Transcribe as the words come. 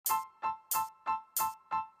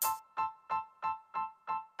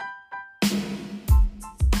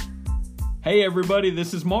Hey everybody,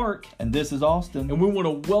 this is Mark. And this is Austin. And we want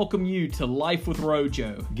to welcome you to Life with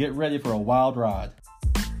ROJO. Get ready for a wild ride.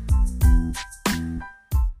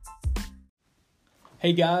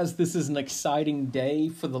 Hey guys, this is an exciting day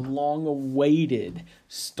for the long-awaited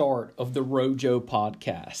start of the ROJO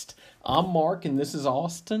podcast. I'm Mark and this is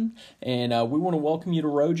Austin. And we want to welcome you to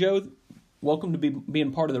ROJO. Welcome to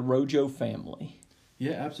being part of the ROJO family.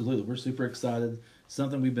 Yeah, absolutely. We're super excited.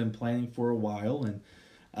 Something we've been planning for a while, and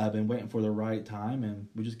I've been waiting for the right time, and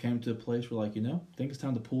we just came to a place where, I think it's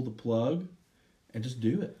time to pull the plug and just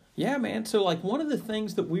do it. Yeah, man. So, one of the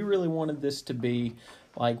things that we really wanted this to be,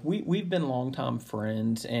 we've been longtime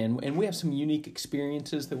friends, and we have some unique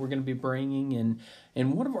experiences that we're going to be bringing,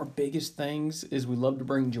 and one of our biggest things is we love to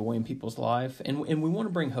bring joy in people's life, and we want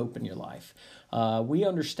to bring hope in your life. We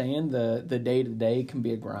understand the day-to-day can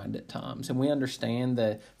be a grind at times, and we understand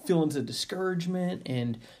the feelings of discouragement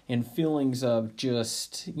and feelings of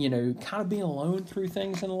just, kind of being alone through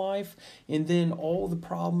things in life, and then all the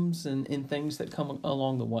problems and things that come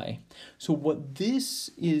along the way. So what this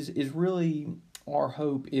is really our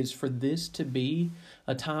hope is for this to be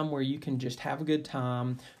a time where you can just have a good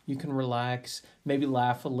time, you can relax, maybe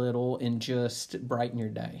laugh a little, and just brighten your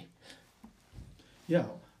day. Yeah,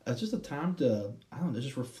 it's just a time to,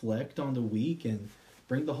 just reflect on the week and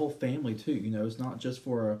bring the whole family too. It's not just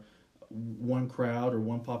for one crowd or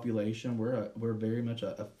one population. We're very much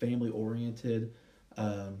a family-oriented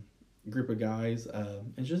group of guys.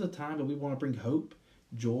 It's just a time that we want to bring hope,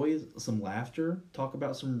 joy, some laughter, talk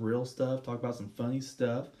about some real stuff, talk about some funny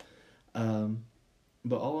stuff.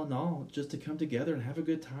 But all in all, just to come together and have a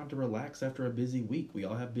good time to relax after a busy week. We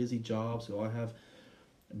all have busy jobs. We all have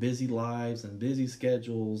busy lives and busy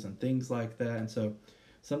schedules and things like that. And so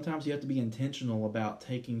sometimes you have to be intentional about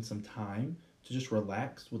taking some time to just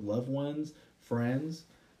relax with loved ones, friends,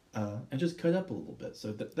 and just cut up a little bit.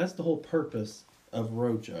 So that's the whole purpose of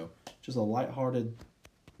ROJO. Just a lighthearted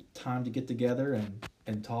time to get together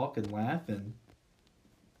and talk and laugh and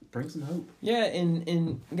bring some hope. Yeah,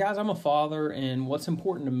 and guys, I'm a father, and what's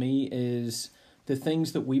important to me is the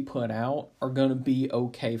things that we put out are going to be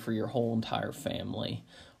okay for your whole entire family.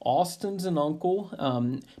 Austin's an uncle,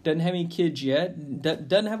 doesn't have any kids yet,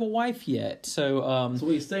 doesn't have a wife yet. So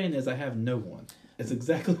what he's saying is I have no one. It's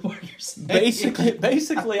exactly what you're saying.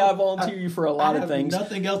 Basically, I volunteer you for a lot of things.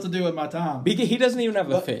 Nothing else to do with my time. He doesn't even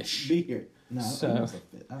have a fish. Be here. No, so, I don't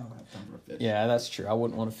have time for a fish. Yeah, that's true. I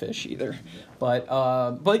wouldn't want to fish either. But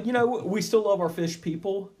we still love our fish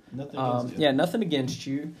people. Nothing against you. Yeah, nothing against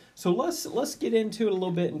you. So let's get into it a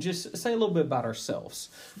little bit and just say a little bit about ourselves.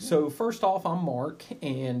 So first off, I'm Mark,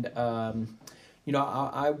 and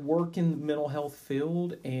I work in the mental health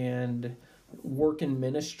field and work in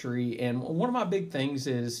ministry. And one of my big things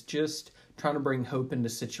is just trying to bring hope into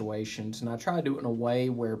situations, and I try to do it in a way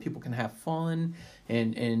where people can have fun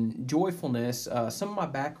and joyfulness. Some of my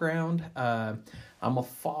background, I'm a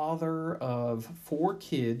father of 4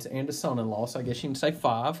 kids and a son-in-law, so I guess you can say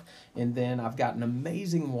 5. And then I've got an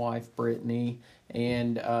amazing wife, Brittany.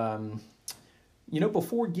 And,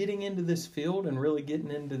 before getting into this field and really getting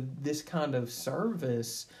into this kind of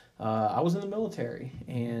service, I was in the military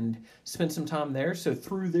and spent some time there. So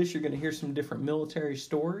through this, you're going to hear some different military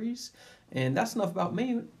stories. And that's enough about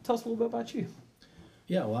me. Tell us a little bit about you.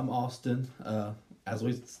 Yeah, well, I'm Austin. As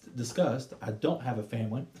we discussed, I don't have a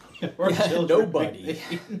family or children. Nobody.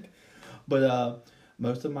 But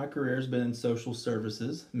most of my career has been in social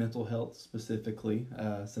services, mental health specifically,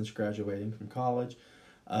 since graduating from college.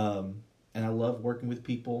 And I love working with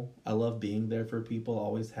people. I love being there for people,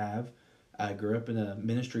 always have. I grew up in a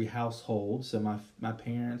ministry household, so my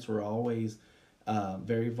parents were always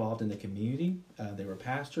very involved in the community. They were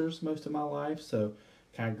pastors most of my life, so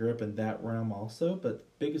kind of grew up in that realm also. But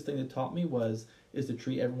the biggest thing they taught me is to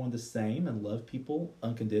treat everyone the same and love people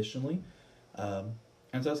unconditionally. And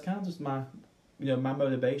so that's kind of just my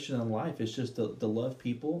motivation in life is just to love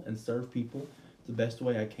people and serve people the best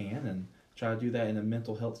way I can and try to do that in a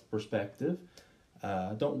mental health perspective.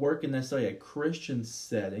 Don't work in necessarily a Christian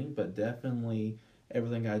setting, but definitely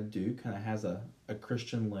everything I do kind of has a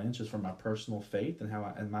Christian lens just from my personal faith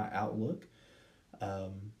and my outlook.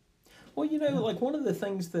 Well, one of the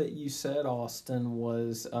things that you said, Austin,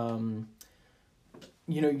 was,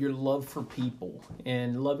 your love for people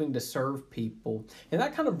and loving to serve people. And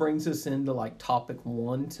that kind of brings us into, topic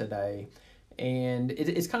 1 today. And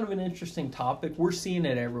it's kind of an interesting topic. We're seeing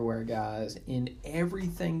it everywhere, guys. In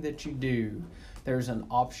everything that you do, there's an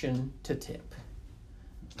option to tip.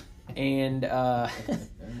 And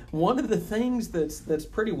one of the things that's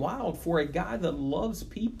pretty wild for a guy that loves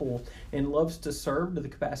people and loves to serve to the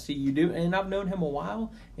capacity you do, and I've known him a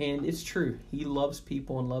while, and it's true. He loves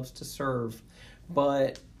people and loves to serve.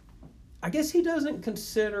 But I guess he doesn't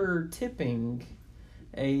consider tipping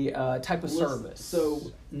a type of service.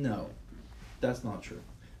 So, no, that's not true.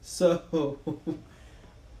 So,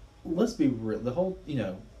 let's be real. The whole,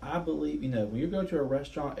 I believe, when you go to a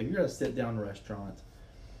restaurant, if you're at a sit-down restaurant,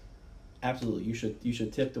 absolutely, you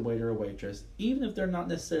should tip the waiter or waitress, even if they're not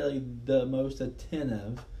necessarily the most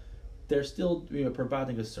attentive. They're still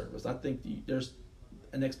providing a service. I think there's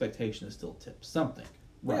an expectation to still tip something.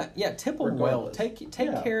 Right? Yeah, tip them well. Take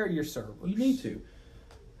care of your servers. You need to.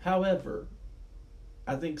 However,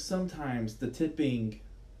 I think sometimes the tipping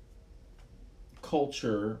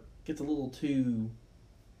culture gets a little too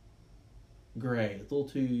gray, a little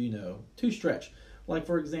too too stretched. Like,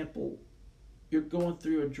 for example, you're going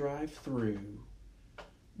through a drive-through.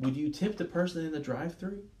 Would you tip the person in the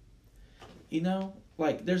drive-through?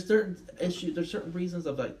 Like, there's certain issues, there's certain reasons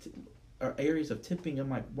of or areas of tipping. I'm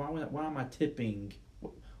like, why am I tipping?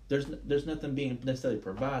 There's nothing being necessarily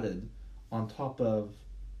provided on top of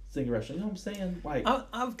sitting restaurant. You know what I'm saying? Like,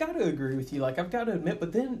 I've got to agree with you. Like, I've got to admit,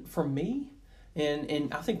 but then for me,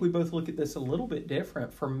 and I think we both look at this a little bit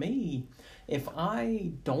different. For me, if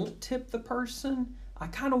I don't tip the person, I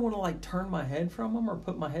kind of want to turn my head from them or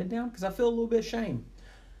put my head down because I feel a little bit of shame.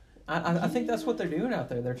 I think that's what they're doing out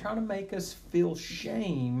there. They're trying to make us feel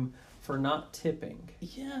shame for not tipping.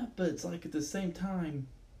 Yeah, but it's like at the same time,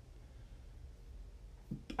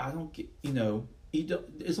 I don't get, you don't,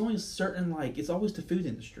 it's only certain, it's always the food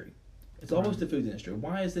industry. It's always the food industry.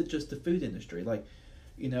 Why is it just the food industry? It's like,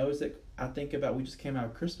 I think about, we just came out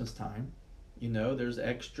of Christmas time. There's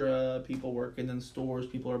extra people working in stores.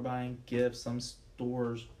 People are buying gifts. Some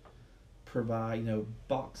stores provide,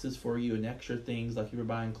 boxes for you and extra things, like you were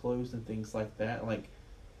buying clothes and things like that.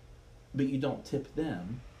 But you don't tip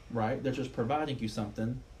them, right? They're just providing you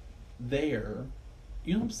something there.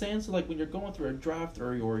 You know what I'm saying? So, when you're going through a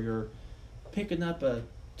drive-thru, or you're picking up a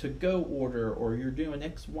to-go order, or you're doing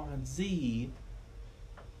X, Y, and Z,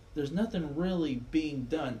 there's nothing really being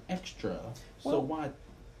done extra. So why...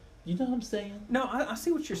 You know what I'm saying? No, I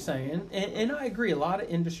see what you're saying. And I agree. A lot of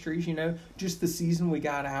industries, just the season we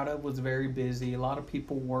got out of was very busy. A lot of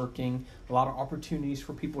people working. A lot of opportunities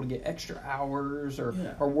for people to get extra hours or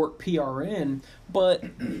work PRN. But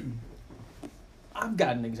I've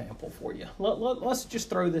got an example for you. Let's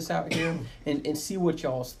just throw this out here and see what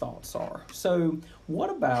y'all's thoughts are. So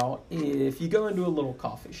what about if you go into a little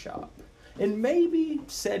coffee shop, and maybe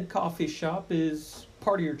said coffee shop is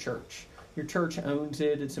part of your church. Your church owns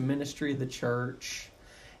it. It's a ministry of the church.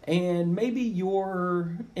 And maybe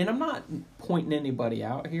and I'm not pointing anybody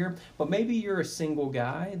out here, but maybe you're a single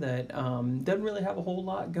guy that doesn't really have a whole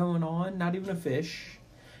lot going on, not even a fish.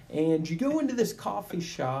 And you go into this coffee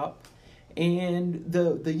shop, and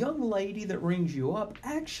the young lady that rings you up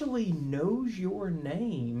actually knows your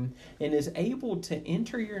name and is able to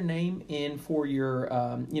enter your name in for your,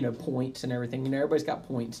 points and everything. Everybody's got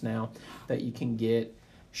points now that you can get.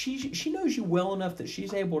 She knows you well enough that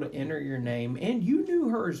she's able to enter your name, and you knew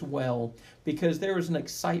her as well because there was an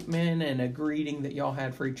excitement and a greeting that y'all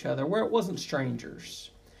had for each other where it wasn't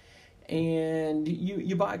strangers. And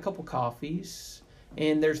you buy a couple coffees,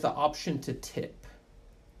 and there's the option to tip.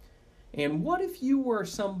 And what if you were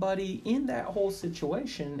somebody in that whole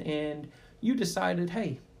situation and you decided,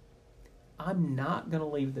 hey, I'm not going to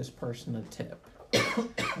leave this person a tip.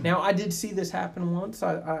 Now, I did see this happen once.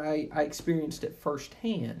 I experienced it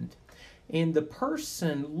firsthand. And the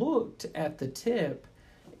person looked at the tip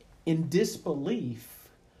in disbelief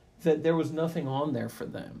that there was nothing on there for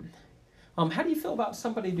them. How do you feel about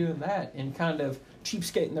somebody doing that and kind of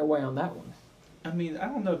cheapskating their way on that one? I mean, I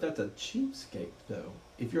don't know if that's a cheapskate, though.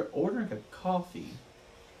 If you're ordering a coffee,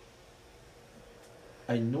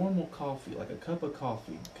 a normal coffee, like a cup of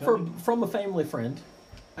coffee... From a family friend...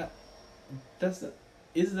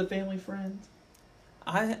 Is it a family friend?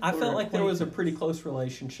 I felt like there was a pretty close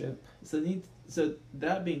relationship. So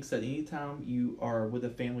that being said, anytime you are with a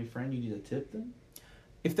family friend, you need to tip them?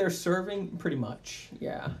 If they're serving, pretty much,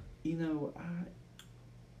 yeah. It's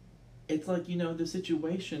like, the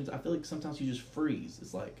situations, I feel like sometimes you just freeze.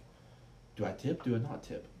 It's like, do I tip? Do I not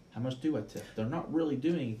tip? How much do I tip? They're not really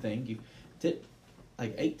doing anything. You tip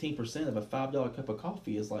like 18% of a $5 cup of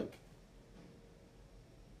coffee is like,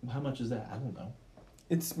 how much is that? I don't know.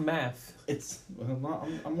 It's math.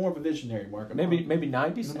 I'm more of a visionary, Mark. Maybe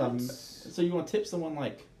 90 cents. So you want to tip someone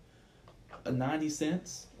like a 90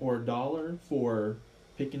 cents or $1 for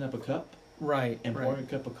picking up a cup? Right. and pouring a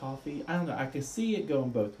cup of coffee. I don't know. I can see it going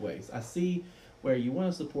both ways. I see where you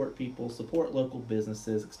want to support people, support local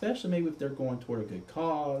businesses, especially maybe if they're going toward a good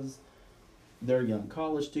cause. They're young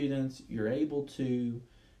college students. You're able to,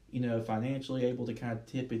 financially able to kind of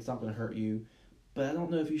tip. It's not going to hurt you. But I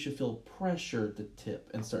don't know if you should feel pressured to tip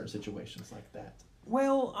in certain situations like that.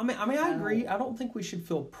 Well, I agree. I don't think we should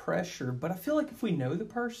feel pressure, but I feel like if we know the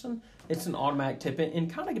person, it's an automatic tip.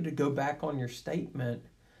 And kind of to go back on your statement,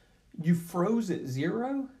 you froze at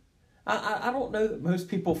 0. I don't know that most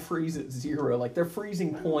people freeze at 0. Like, they're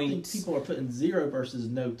freezing points. I think people are putting 0 versus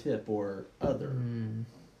no tip or other.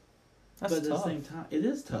 That's but at tough. the same time, it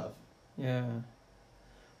is tough. Yeah.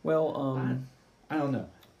 Well, I don't know.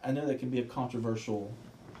 I know that can be a controversial.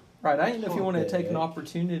 Right. I don't know if you want to take an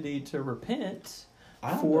opportunity to repent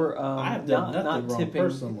for I have done nothing wrong tipping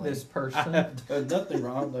personally. this person. I have done nothing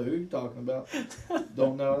wrong. I don't know who you're talking about.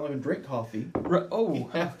 Don't know. I don't even drink coffee. Oh.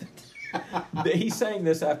 He's saying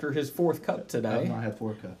this after his 4th cup today. I've not had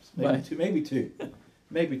 4 cups. Maybe two.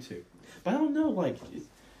 Maybe two. But I don't know. Like,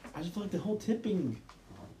 I just feel like the whole tipping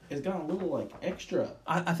has gotten a little, like, extra.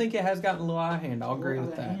 I think it has gotten a little out of hand. I'll agree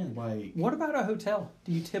with that. Like, what about a hotel?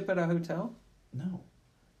 Do you tip at a hotel? No.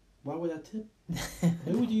 Why would I tip?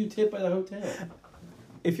 Who would you tip at a hotel?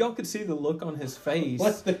 If y'all could see the look on his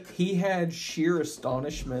face, he had sheer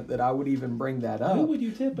astonishment that I would even bring that up. Who would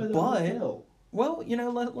you tip at a hotel? Well,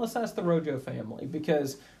 let's ask the Rojo family,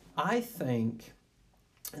 because I think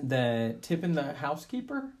that tipping the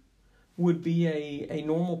housekeeper would be a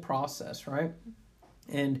normal process, right?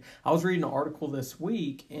 And I was reading an article this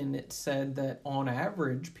week, and it said that on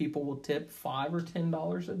average, people will tip $5 or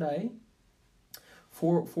 $10 a day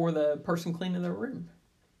for the person cleaning their room.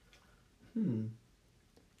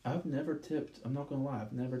 I've never tipped. I'm not gonna lie.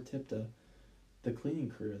 I've never tipped the cleaning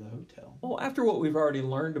crew of the hotel. Well, after what we've already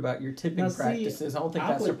learned about your tipping practices, I don't think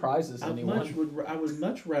that surprises anyone. I would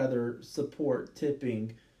much rather support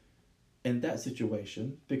tipping in that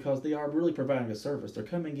situation, because they are really providing a service. They're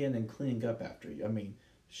coming in and cleaning up after you. I mean,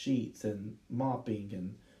 sheets and mopping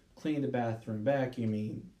and cleaning the bathroom,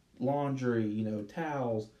 vacuuming, laundry,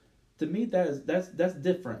 towels. To me, that's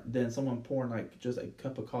different than someone pouring like just a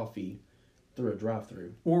cup of coffee through a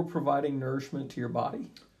drive-through. Or providing nourishment to your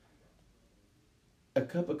body. A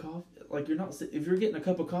cup of coffee, like if you're getting a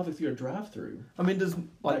cup of coffee through a drive-through. I mean, does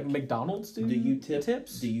McDonald's do you tip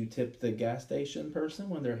tips? Do you tip the gas station person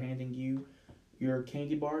when they're handing you your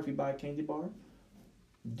candy bar if you buy a candy bar?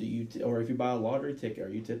 Or if you buy a lottery ticket, are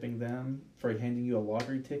you tipping them for handing you a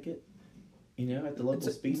lottery ticket? At the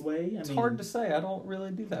local speedway. It's hard to say. I don't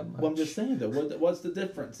really do that much. Well, I'm just saying though. What's the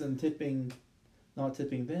difference in tipping, not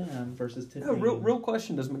tipping them versus tipping? No, real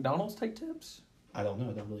question. Does McDonald's take tips? I don't know.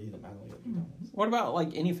 I don't really eat them. I don't eat McDonald's. What about like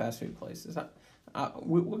any fast food places?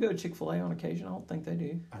 We'll go to Chick-fil-A on occasion. I don't think they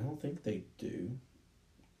do. I don't think they do.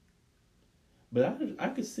 But I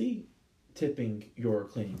could see tipping your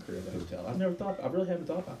cleaning crew at the hotel. I really haven't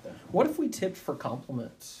thought about that. What if we tipped for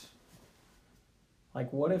compliments?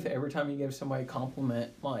 Like, what if every time you give somebody a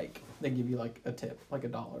compliment, like, they give you, like, a tip, like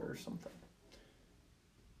 $1 or something?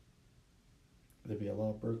 There'd be a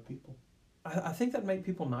lot of broke people. I think that'd make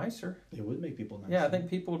people nicer. It would make people nicer. Yeah, I think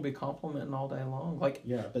people would be complimenting all day long. Like,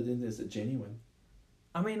 yeah, but then is it genuine?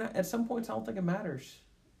 I mean, at some points, I don't think it matters.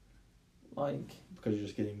 Like... Because you're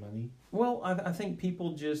just getting money? Well, I think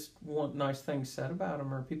people just want nice things said about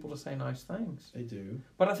them, or people to say nice things. They do.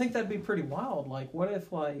 But I think that'd be pretty wild. Like, what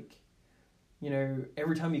if, like...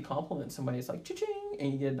 every time you compliment somebody, it's like, cha-ching,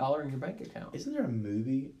 and you get $1 in your bank account. Isn't there a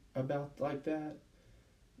movie about like that?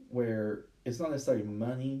 Where it's not necessarily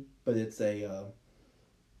money, but it's it's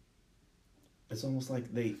almost like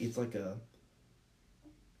it's like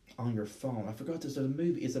on your phone. I forgot there's a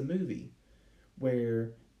movie. It's a movie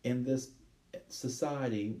where in this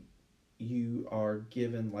society, you are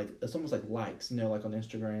given like, it's almost like likes, like on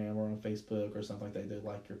Instagram or on Facebook or something like that. They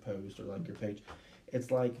like your post or like your page.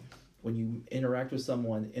 It's like, when you interact with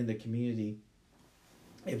someone in the community,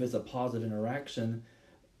 if it's a positive interaction,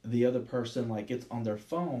 the other person like gets on their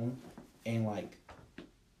phone and like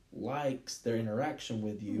likes their interaction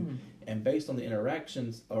with you, and based on the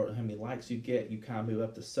interactions or how many likes you get, you kind of move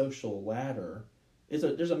up the social ladder.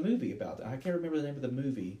 There's a movie about that. I can't remember the name of the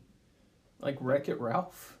movie. Like Wreck-It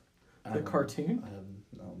Ralph, the cartoon. I don't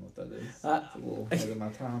know what that is. It's a little ahead of my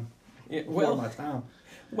time. My time.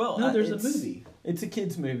 Well, no, there's a movie. It's a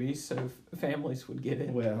kids' movie, so families would get it.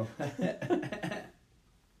 Well,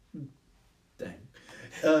 dang.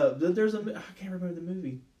 There's I can't remember the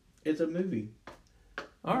movie. It's a movie.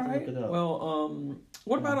 All right. Look it up. Well,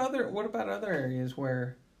 what about other areas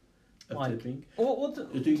where, of like, tipping? Well,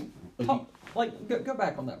 like, go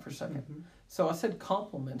back on that for a second. Mm-hmm. So I said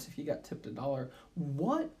compliments if you got tipped $1.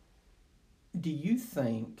 What do you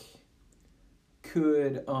think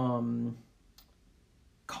could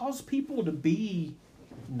cause people to be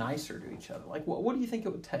nicer to each other? Like, what do you think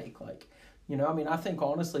it would take? Like, you know, I mean, I think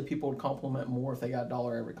honestly people would compliment more if they got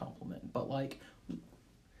 $1 every compliment. But like,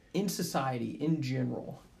 in society, in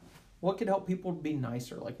general, what could help people be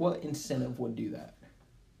nicer? Like, what incentive would do that?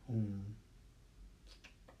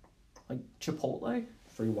 Like Chipotle?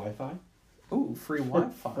 Free Wi-Fi? Ooh, free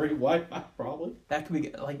Wi-Fi. Free Wi-Fi, probably. That could be,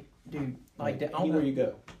 like, dude, like anywhere you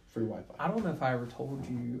go, free Wi-Fi. I don't know if I ever told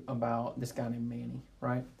you about this guy named Manny,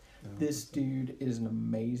 right? No, this dude is an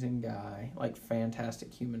amazing guy, like,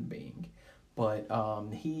 fantastic human being. But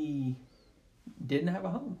he didn't have a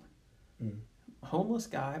home. Homeless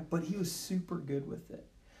guy, but he was super good with it.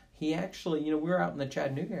 He actually, you know, we were out in the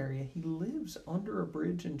Chattanooga area. He lives under a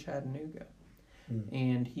bridge in Chattanooga.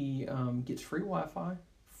 And he gets free Wi-Fi,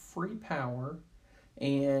 free power,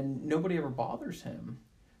 and nobody ever bothers him.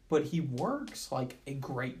 But he works, like, a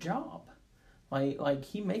great job. Like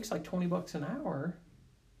he makes, like, $20 an hour,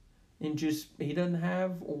 and just, he doesn't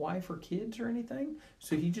have a wife or kids or anything,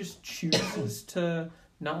 so he just chooses to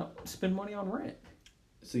not spend money on rent.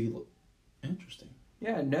 So you look interesting.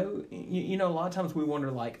 Yeah, no, you know, a lot of times we wonder,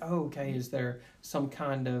 like, oh, okay, is there some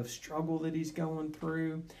kind of struggle that he's going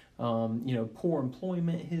through? You know, poor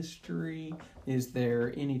employment history? Is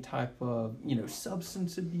there any type of, you know,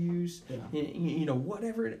 substance abuse? Yeah. You know,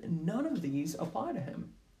 whatever. None of these apply to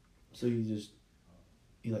him. So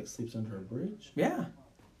he like sleeps under a bridge? Yeah.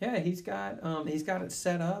 Yeah, he's got it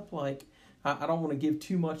set up like, I don't want to give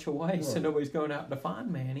too much away so nobody's going out to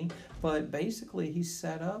find Manny, but basically he's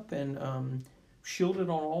set up and shielded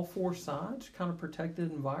on all 4 sides, kind of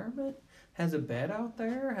protected environment, has a bed out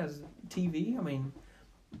there, has TV. I mean,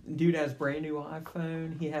 dude has brand new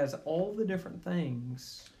iPhone. He has all the different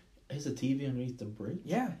things. Has a TV underneath the bridge?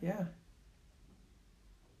 Yeah.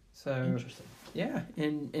 So interesting. Yeah,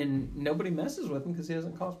 and nobody messes with him because he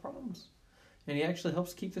doesn't cause problems. And he actually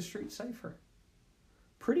helps keep the streets safer.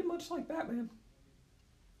 Pretty much like Batman.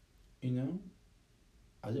 You know,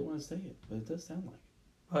 I didn't want to say it, but it does sound like it.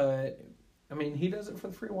 But, I mean, he does it for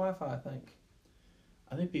the free Wi-Fi, I think.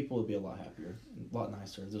 I think people would be a lot happier, a lot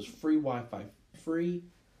nicer. There's free Wi-Fi, free,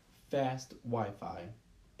 fast Wi-Fi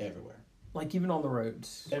everywhere. Like even on the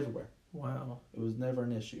roads? Everywhere. Wow. It was never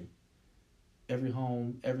an issue. Every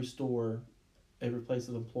home, every store, every place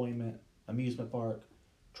of employment, amusement park,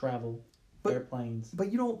 travel, airplanes.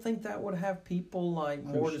 But you don't think that would have people like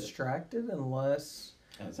more distracted and less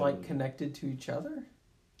like connected to each other?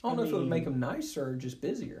 I don't know if it would make them nicer or just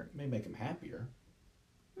busier. It may make them happier.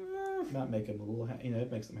 Might make them a little, you know,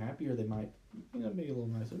 it makes them happier. They might, you know, make it a little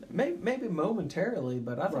nicer. Maybe momentarily,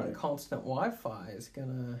 but I think constant Wi-Fi is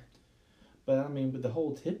gonna. But I mean, with the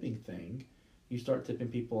whole tipping thing, you start tipping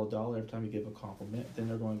people $1 every time you give a compliment, then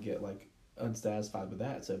they're going to get like unsatisfied with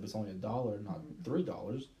that. So if it's only $1, not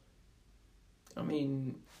 $3. I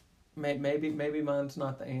mean, maybe mine's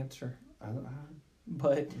not the answer.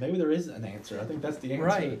 But maybe there isn't an answer. I think that's the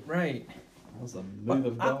answer. Right. That was a move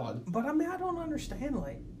of God. But I mean, I don't understand.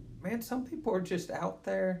 Like, man, some people are just out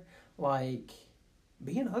there like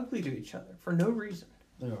being ugly to each other for no reason.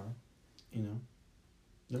 They are, you know,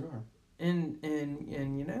 there are. And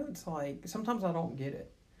you know, it's like sometimes I don't get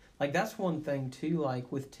it. Like that's one thing too.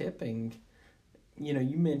 Like with tipping. You know,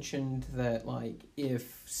 you mentioned that, like,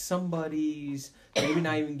 if somebody's maybe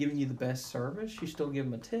not even giving you the best service, you still give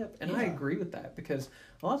them a tip. And I agree with that because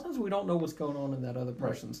a lot of times we don't know what's going on in that other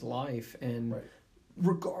person's life. And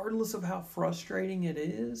regardless of how frustrating it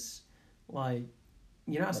is, like,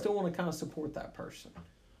 you know, I still want to kind of support that person. I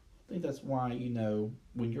think that's why, you know,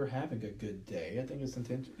 when you're having a good day, I think it's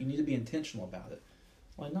you need to be intentional about it.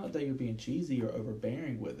 Like, not that you're being cheesy or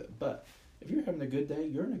overbearing with it, but if you're having a good day,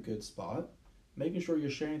 you're in a good spot. Making sure you're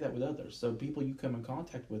sharing that with others. So people you come in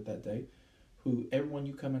contact with that day, everyone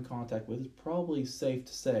you come in contact with is probably safe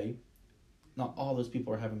to say, not all those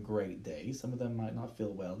people are having great days. Some of them might not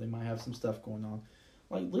feel well. They might have some stuff going on.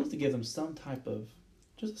 Like, at least to give them some type of,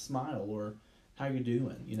 just a smile or how you're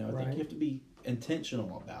doing. You know, I think you have to be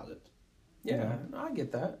intentional about it. Yeah, you know? I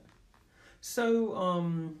get that. So,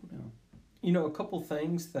 you know, a couple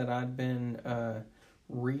things that I've been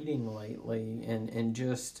reading lately and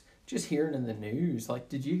just hearing in the news, like,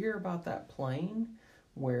 did you hear about that plane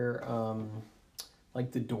where,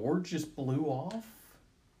 like, the door just blew off?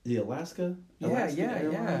 The Alaska?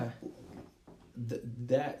 Yeah.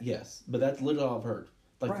 That, yes. But that's literally all I've heard.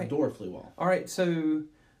 Like, the door flew off. All right, so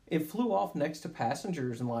it flew off next to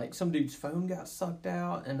passengers, and, like, some dude's phone got sucked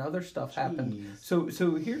out, and other stuff happened.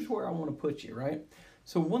 So here's where I want to put you, right?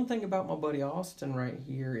 So one thing about my buddy Austin right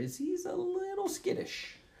here is he's a little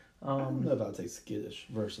skittish. I don't know if I'd say skittish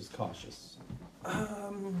versus cautious. I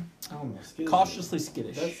don't know. Skittish, Cautiously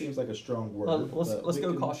skittish. That seems like a strong word. Let's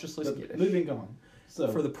go cautiously skittish. Moving on. So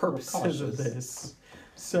for the purposes of this.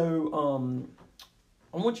 So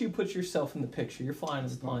I want you to put yourself in the picture. You're flying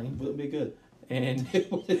in the plane. Would it be good? And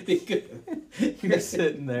Would it be good? You're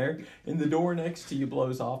sitting there, and the door next to you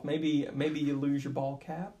blows off. Maybe you lose your ball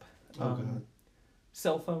cap. God.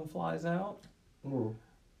 Cell phone flies out. Ooh.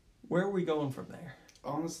 Where are we going from there?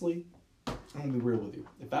 Honestly, I'm gonna be real with you.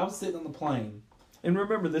 If I was sitting on the plane, and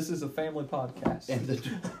remember, this is a family podcast, and the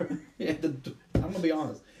door, I'm gonna be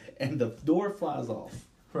honest, and the door flies off,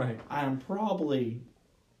 right? I am probably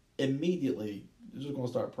immediately just gonna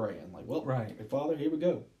start praying, like, well, right, Father, here we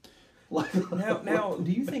go. Like, now,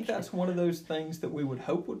 do you think that's one of those things that we would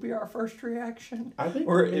hope would be our first reaction? I think,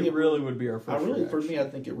 or it really would be our first. Reaction? For me, I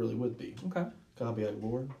think it really would be. Okay. I'll be like,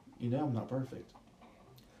 Lord, I'm not perfect.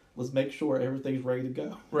 Let's make sure everything's ready to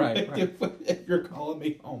go. Right. If you're calling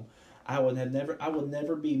me home, I would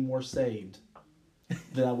never be more saved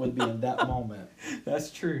than I would be in that moment. That's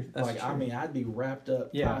true. That's true. I mean, I'd be wrapped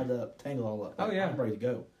up, tied up, tangled all up. Oh yeah, I'm ready to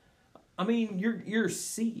go. I mean, your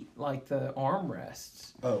seat, like the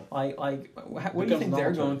armrests. Oh, what do you think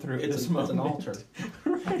they're going through at this moment? It's an altar.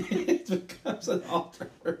 Right. It becomes an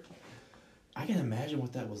altar. I can imagine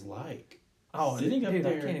what that was like. Oh, sitting up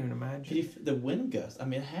there, I can't even imagine. The wind gust. I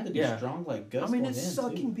mean, it had to be strong, like gusts. I mean, it's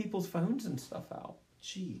sucking people's phones and stuff out.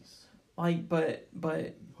 Jeez. But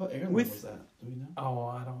what airline was that? Do we know? Oh,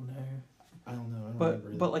 I don't know. I don't know.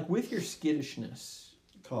 But like with your skittishness,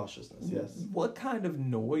 cautiousness, yes. What kind of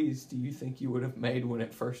noise do you think you would have made when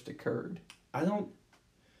it first occurred? I don't.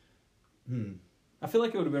 I feel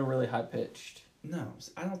like it would have been really high pitched. No,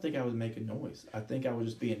 I don't think I would make a noise. I think I would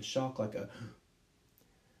just be in shock, like a.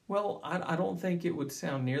 Well, I don't think it would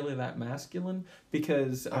sound nearly that masculine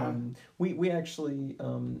because we actually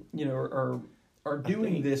are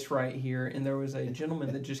doing this right here, and there was a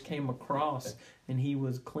gentleman that just came across, and he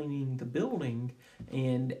was cleaning the building,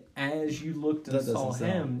 and as you looked and saw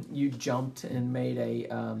him, you jumped and made a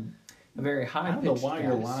very high pitched. I don't know why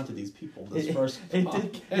you're lying to these people.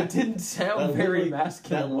 It didn't sound very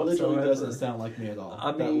masculine. That literally whatsoever. Doesn't sound like me at all.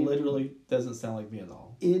 I mean, that literally doesn't sound like me at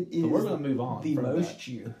all. It is. But we're going to move on. The from most that.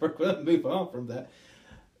 you. We're going to move on from that.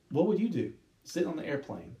 What would you do? Sit on the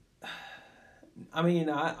airplane. I mean,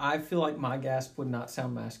 I feel like my gasp would not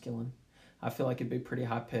sound masculine. I feel like it'd be pretty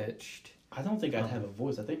high pitched. I don't think I'd have a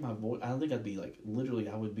voice. I think my voice. I don't think I'd be like literally.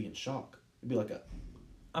 I would be in shock. It'd be like a.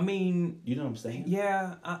 I mean, you know what I'm saying?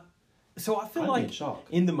 Yeah. So I feel like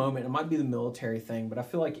in the moment, it might be the military thing, but I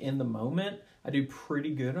feel like in the moment, I do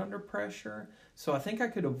pretty good under pressure. So I think I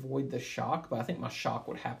could avoid the shock, but I think my shock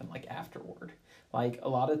would happen like afterward. Like a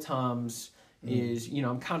lot of times is,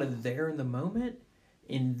 I'm kind of there in the moment,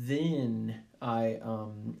 and then I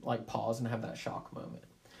like pause and have that shock moment.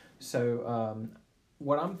 So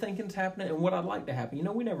what I'm thinking is happening and what I'd like to happen,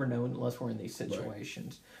 we never know unless we're in these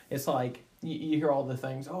situations. Right. It's like you hear all the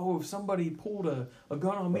things, if somebody pulled a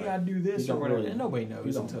gun on me, I'd do this or whatever. And nobody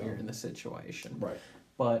knows until you're in the situation. Right.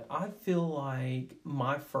 But I feel like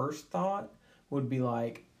my first thought would be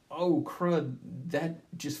like, oh, crud, that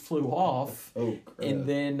just flew off. Oh, crud. And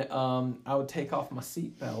then I would take off my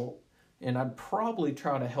seatbelt. And I'd probably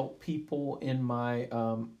try to help people in my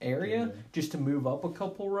area just to move up a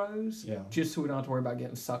couple rows, just so we don't have to worry about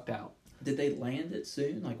getting sucked out. Did they land it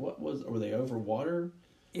soon? Like, were they over water?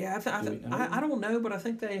 Yeah, I don't know, but I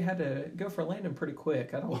think they had to go for a landing pretty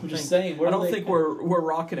quick. I'm just saying. I don't think we're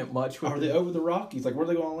rocking it much. Are they over the Rockies? Like, where are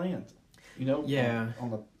they going to land? Yeah,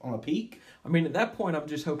 on a peak. I mean, at that point, I'm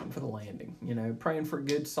just hoping for the landing. Praying for a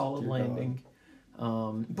good, solid landing.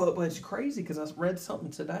 But it's crazy because I read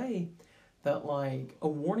something today that like a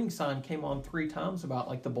warning sign came on 3 times about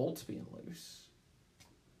like the bolts being loose.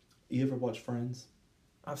 You ever watch Friends?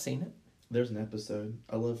 I've seen it. There's an episode.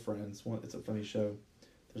 I love Friends. It's a funny show.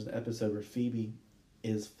 There's an episode where Phoebe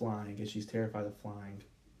is flying and she's terrified of flying.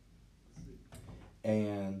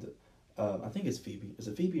 And I think it's Phoebe. Is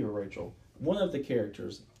it Phoebe or Rachel? One of the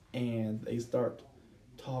characters. And they start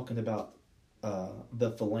talking about the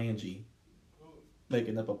phalange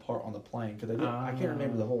making up a part on the plane because I can't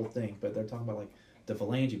remember the whole thing, but they're talking about like the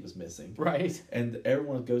phalange was missing, right? And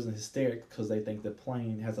everyone goes in hysterics because they think the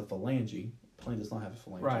plane has a phalange. The plane does not have a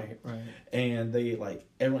phalange, right? And they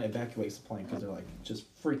everyone evacuates the plane because they're like just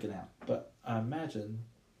freaking out. But I imagine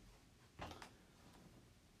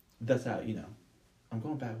that's how I'm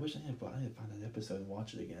going back. I wish I didn't find that episode and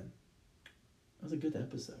watch it again. It was a good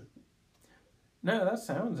episode. No, that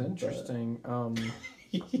sounds interesting.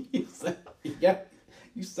 Yeah.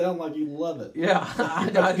 You sound like you love it. Yeah,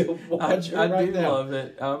 I do now. love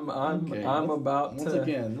it. I'm about once to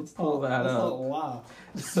again, let's pull that let's up. not lie.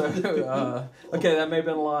 So, okay, that may have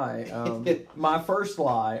been a lie. My first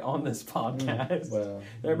lie on this podcast. Well,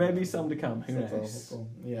 there may be some to come. Who knows?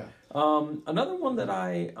 Yeah. Another one that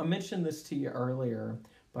I mentioned this to you earlier,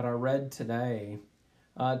 but I read today.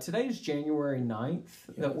 Today's January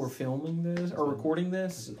 9th that we're filming this or recording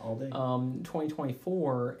this. All day.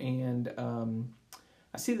 2024, and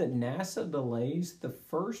I see that NASA delays the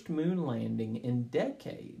first moon landing in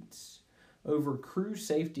decades over crew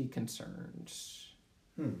safety concerns.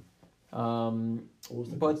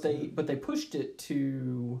 But they pushed it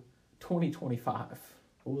to 2025.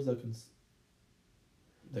 What was that?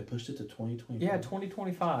 They pushed it to 2025. Yeah,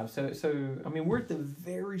 2025. So I mean, we're at the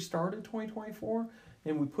very start of 2024,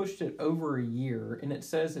 and we pushed it over a year. And it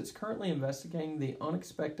says it's currently investigating the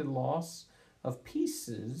unexpected loss of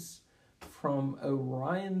pieces from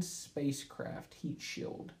Orion's spacecraft heat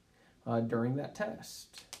shield during that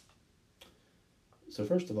test. So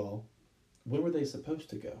first of all, when were they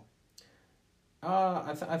supposed to go?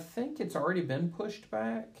 I think it's already been pushed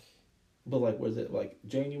back. But like, was it like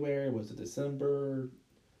January? Was it December?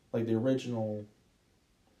 Like the original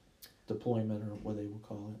deployment, or what they would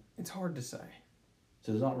call it? It's hard to say.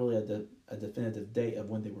 So there's not really a definitive date of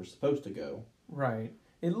when they were supposed to go. Right.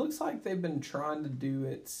 It looks like they've been trying to do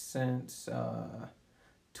it since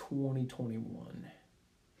 2021.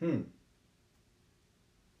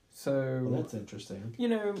 So well, that's interesting. You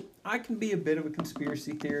know, I can be a bit of a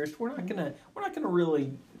conspiracy theorist. We're not gonna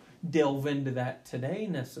really delve into that today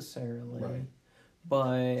necessarily. Right.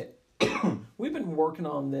 But we've been working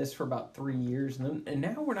on this for about 3 years, and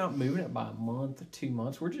now we're not moving it by a month or 2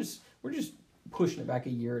 months. We're just pushing it back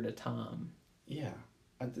a year at a time. Yeah,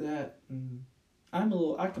 I could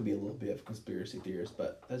be a little bit of a conspiracy theorist,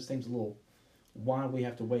 but that seems a little. Why we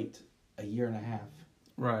have to wait a year and a half?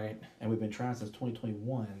 Right. And we've been trying since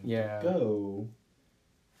 2021 to go.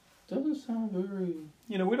 Doesn't sound very.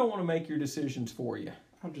 You know, we don't want to make your decisions for you.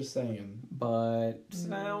 I'm just saying. But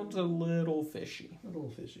sounds a little fishy. A little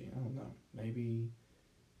fishy. I don't know. Maybe.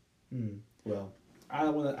 Well, I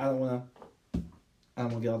don't want to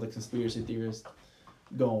get all the conspiracy theorists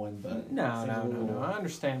going, but no. I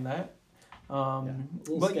understand that. But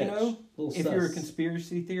sketch, you know, if sus. you're a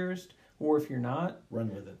conspiracy theorist or if you're not,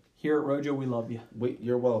 run with it. Here at ROJO, we love you.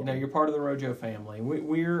 You're welcome. You know, you're part of the ROJO family.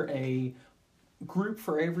 We're a group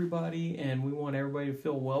for everybody, and we want everybody to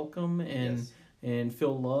feel welcome and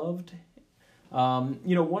feel loved.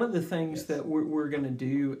 You know, one of the things that we're going to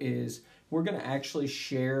do is we're going to actually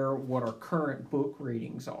share what our current book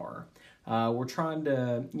readings are. We're trying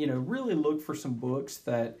to, you know, really look for some books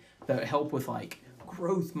that help with like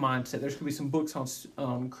growth mindset. There's going to be some books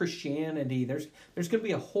on Christianity. There's going to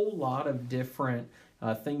be a whole lot of different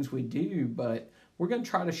things we do, but we're going to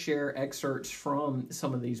try to share excerpts from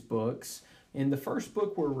some of these books. And the first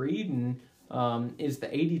book we're reading is the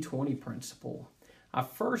 80-20 principle. I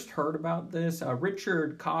first heard about this.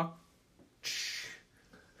 Richard Koch.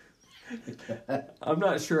 I'm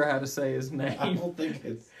not sure how to say his name. I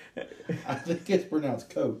think it's pronounced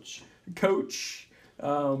Coach. Coach. I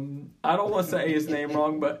don't want to say his name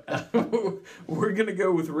wrong, but we're going to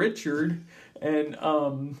go with Richard. And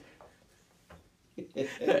the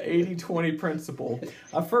 80-20 principle.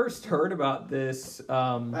 I first heard about this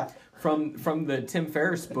from the Tim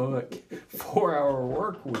Ferriss book, 4 Hour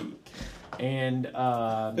Work Week. And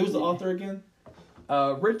who's the author again?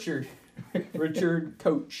 Richard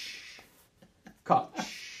Koch.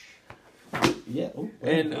 Yeah.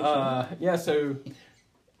 So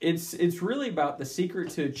it's really about the secret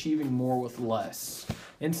to achieving more with less.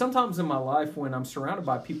 And sometimes in my life, when I'm surrounded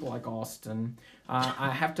by people like Austin,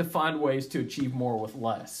 I have to find ways to achieve more with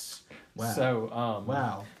less. Wow.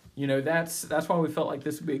 So, you know, that's why we felt like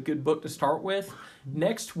this would be a good book to start with.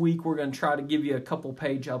 Next week, we're going to try to give you a couple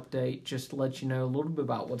page update, just to let you know a little bit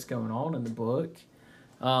about what's going on in the book.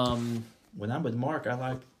 When I'm with Mark, I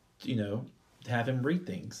like, to have him read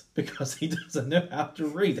things because he doesn't know how to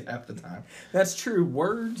read half the time. That's true.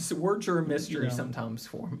 Words are a mystery sometimes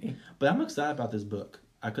for me. But I'm excited about this book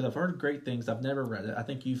because I've heard great things. I've never read it. I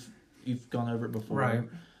think you've gone over it before. Right.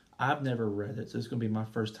 I've never read it, so it's going to be my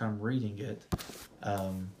first time reading it.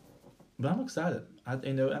 But I'm excited.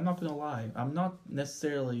 I'm not going to lie. I'm not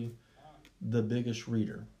necessarily the biggest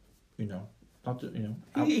reader.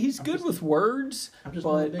 He's good with words,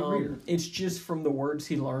 but reader. It's just from the words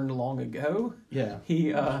he learned long ago. Yeah,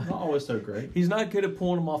 not always so great. He's not good at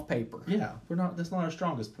pulling them off paper. Yeah, that's not our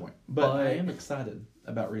strongest point. But I am excited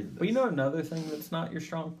about reading this. But you know another thing that's not your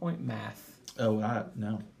strong point? Math. Oh, I've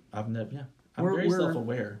never. Yeah, I'm very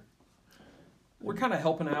self-aware. we're kind of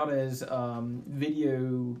helping out as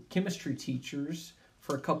video chemistry teachers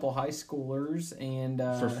for a couple high schoolers, and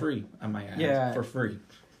for free, I might add. Yeah, for free.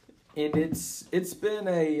 And it's been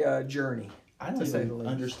a journey. I don't even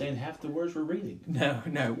understand half the words we're reading.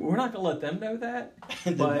 No, we're not gonna let them know that.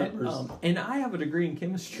 But and I have a degree in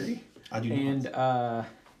chemistry. I do not.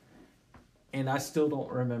 And I still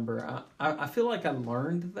don't remember. I feel like I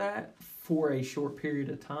learned that for a short period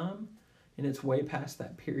of time, and it's way past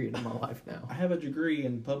that period in my life now. I have a degree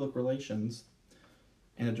in public relations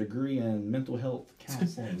and a degree in mental health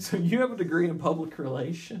counseling. So you have a degree in public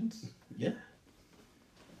relations? Yeah.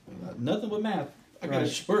 Nothing with math, I can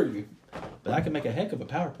assure you. But I can make a heck of a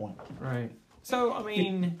PowerPoint. Right. So, I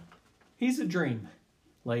mean, he's a dream,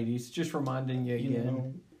 ladies. Just reminding you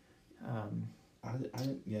again.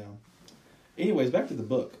 Yeah. Anyways, back to the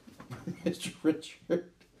book. Mr. Richard.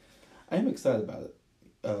 I am excited about it.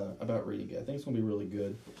 About reading it. I think it's going to be really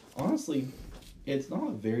good. Honestly, it's not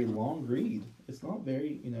a very long read. It's not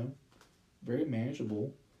very, very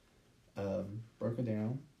manageable. Broken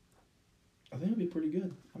down. I think it'll be pretty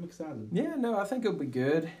good. I'm excited. Yeah, no, I think it'll be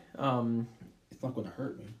good. It's not going to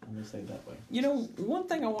hurt me. I'm going to say it that way. One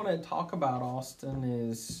thing I want to talk about, Austin,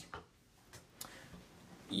 is,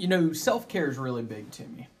 self-care is really big to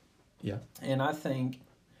me. Yeah. And I think,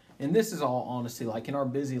 and this is all honesty, like in our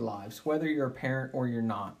busy lives, whether you're a parent or you're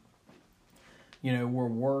not, we're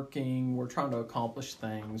working, we're trying to accomplish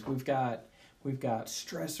things. We've got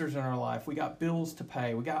stressors in our life. We got bills to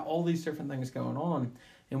pay. We got all these different things going on.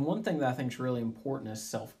 And one thing that I think is really important is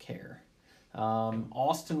self-care.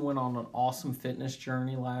 Austin went on an awesome fitness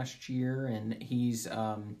journey last year, and he's,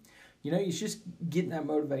 he's just getting that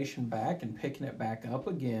motivation back and picking it back up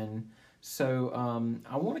again. So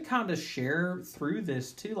I want to kind of share through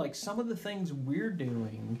this too, like some of the things we're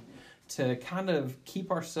doing to kind of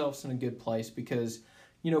keep ourselves in a good place, because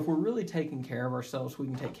if we're really taking care of ourselves, we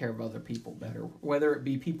can take care of other people better, whether it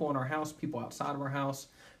be people in our house, people outside of our house,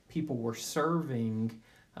 people we're serving.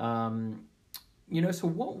 So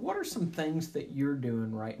what are some things that you're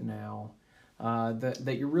doing right now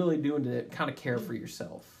that you're really doing to kind of care for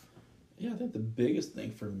yourself? Yeah, I think the biggest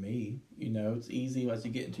thing for me, it's easy as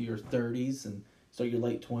you get into your 30s and start your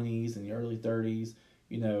late 20s and your early 30s,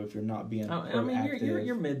 if you're not being proactive.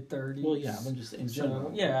 You're mid-30s. Well, yeah, I'm just in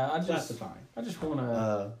general. Yeah, that's fine. I just want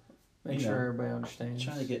to make sure everybody understands.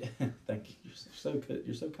 Trying to get, thank you. You're so good.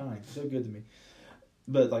 You're so kind. You're so good to me.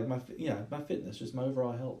 But like my fitness, just my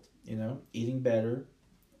overall health, eating better,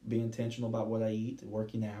 being intentional about what I eat,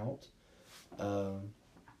 working out.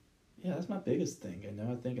 That's my biggest thing.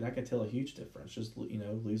 I think, and I can tell a huge difference. Just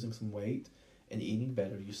losing some weight and eating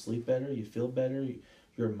better. You sleep better. You feel better.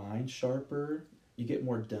 Your mind's sharper. You get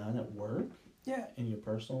more done at work. Yeah. In your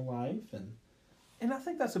personal life, and I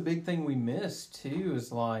think that's a big thing we miss too.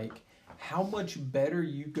 Is like how much better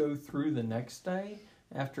you go through the next day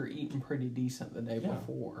after eating pretty decent the day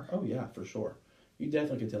before. Oh yeah, for sure. You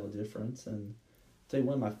definitely can tell a difference. And I'll tell you,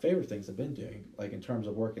 one of my favorite things I've been doing, like in terms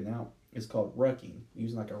of working out, is called rucking,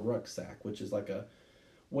 using like a rucksack, which is like a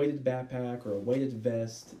weighted backpack or a weighted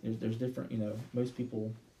vest. There's different, most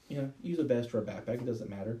people, use a vest or a backpack, it doesn't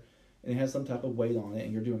matter. And it has some type of weight on it,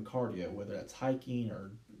 and you're doing cardio, whether that's hiking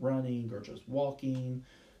or running or just walking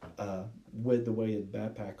with the weighted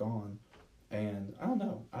backpack on. And I don't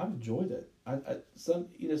know, I've enjoyed it.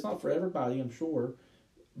 It's not for everybody, I'm sure,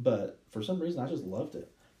 but for some reason I just loved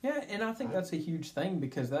it. Yeah, and I think that's a huge thing,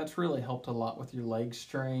 because that's really helped a lot with your leg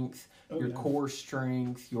strength, your core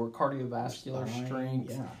strength, your cardiovascular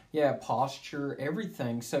strength, posture,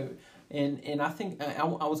 everything. So, and I think I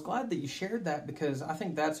was glad that you shared that, because I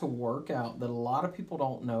think that's a workout that a lot of people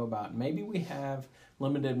don't know about. Maybe we have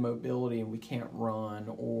limited mobility and we can't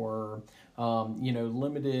run, or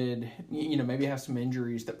limited, maybe have some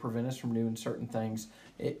injuries that prevent us from doing certain things.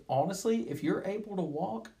 Honestly, if you're able to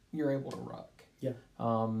walk, you're able to ruck. Yeah.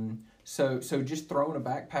 So just throwing a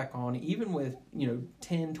backpack on, even with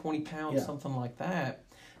 10, 20 pounds, something like that,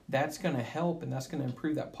 that's going to help, and that's going to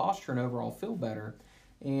improve that posture and overall feel better.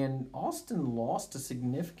 And Austin lost a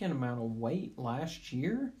significant amount of weight last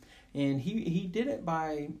year, and he did it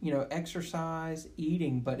by exercise,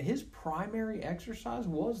 eating, but his primary exercise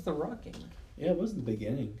was the rucking. Yeah, it was in the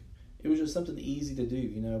beginning. It was just something easy to do,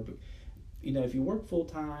 but if you work full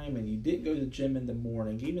time and you didn't go to the gym in the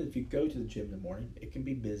morning, even if you go to the gym in the morning, it can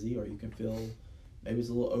be busy, or you can feel maybe it's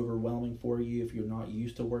a little overwhelming for you if you're not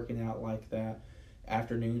used to working out like that.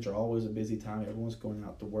 Afternoons are always a busy time. Everyone's going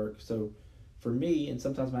out to work. So for me, and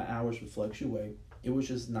sometimes my hours would fluctuate, it was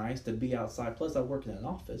just nice to be outside. Plus, I work in an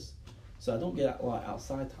office, so I don't get a lot of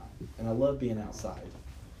outside time, and I love being outside.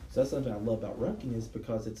 So that's something I love about rucking, is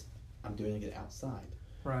because I'm doing it outside.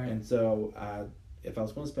 Right. And so I if I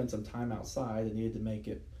was going to spend some time outside, I needed to make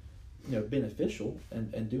it, beneficial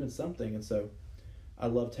and doing something. And so I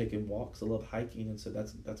love taking walks. I love hiking, and so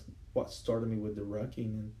that's what started me with the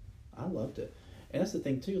rucking, and I loved it. And that's the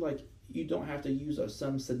thing too. Like, you don't have to use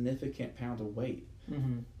some significant pound of weight.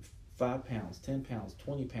 5 pounds, 10 pounds,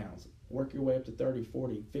 20 pounds. Work your way up to 30,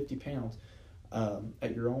 40, 50 pounds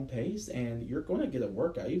at your own pace, and you're going to get a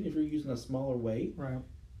workout. Even if you're using a smaller weight, Right.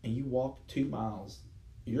 and you walk 2 miles,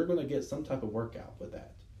 you're going to get some type of workout with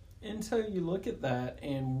that. And so you look at that,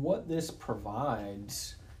 and what this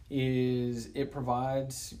provides is it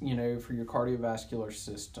provides, for your cardiovascular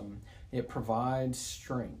system, it provides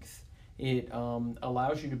strength. It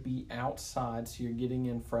allows you to be outside, so you're getting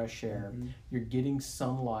in fresh air. You're getting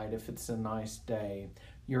sunlight if it's a nice day.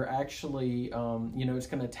 You're actually, it's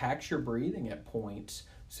going to tax your breathing at points.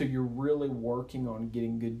 So you're really working on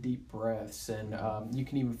getting good deep breaths, and you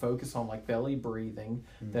can even focus on like belly breathing.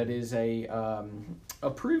 That is a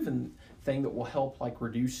proven thing that will help like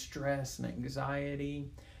reduce stress and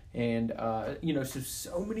anxiety, and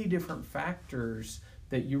so many different factors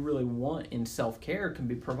that you really want in self-care can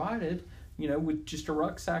be provided, with just a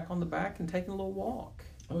rucksack on the back and taking a little walk.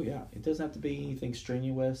 Oh yeah, it doesn't have to be anything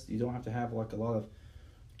strenuous. You don't have to have like a lot of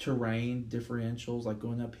terrain differentials, like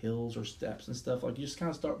going up hills or steps and stuff. Like, you just kind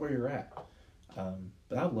of start where you're at.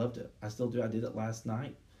 But I loved it. I still do. I did it last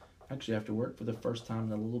night, actually after work for the first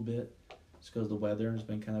time in a little bit, just because the weather has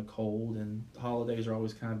been kind of cold and the holidays are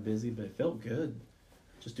always kind of busy. But it felt good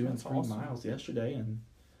just doing That's 3 awesome. miles yesterday. And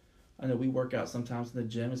I know we work out sometimes in the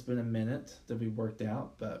gym. It's been a minute that we worked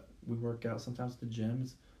out, but we work out sometimes in the gym.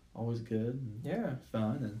 It's always good and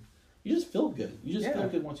fun, and you just feel good. You just feel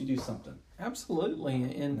good once you do something.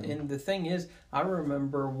 Absolutely. And the thing is, I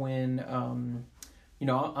remember when, I'm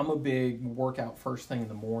a big workout first thing in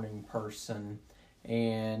the morning person,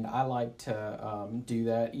 and I like to do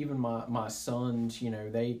that. Even my sons,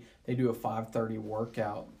 they do a 5:30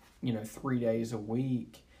 workout, 3 days a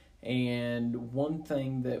week. And one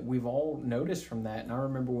thing that we've all noticed from that, and I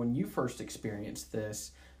remember when you first experienced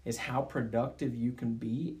this, is how productive you can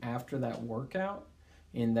be after that workout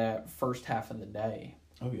in that first half of the day.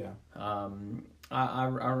 Oh yeah. I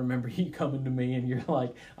remember you coming to me and you're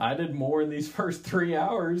like, I did more in these first 3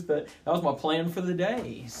 hours. That was my plan for the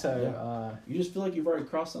day. So you just feel like you've already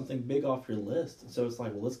crossed something big off your list. So it's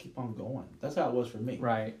like, well, let's keep on going. That's how it was for me.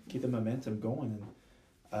 Right. Keep the momentum going,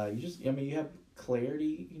 and you have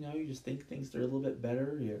clarity. You just think things through a little bit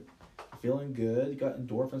better. You're feeling good. You got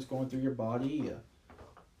endorphins going through your body.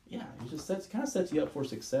 Kind of sets you up for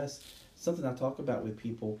success. Something I talk about with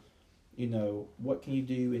people. What can you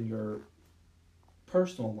do in your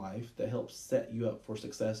personal life that helps set you up for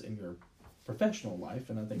success in your professional life?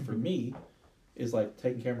 And I think for me is like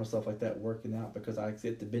taking care of myself like that, working out, because I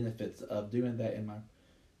get the benefits of doing that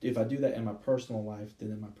if I do that in my personal life, then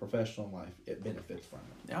in my professional life it benefits from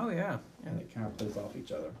it. Oh yeah. And it kind of plays off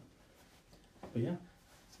each other. But yeah.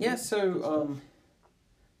 Yeah, so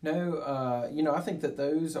I think that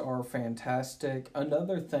those are fantastic.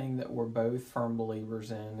 Another thing that we're both firm believers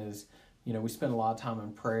in is, we spend a lot of time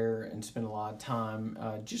in prayer and spend a lot of time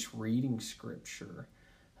just reading scripture.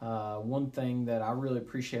 One thing that I really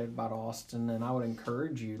appreciate about Austin, and I would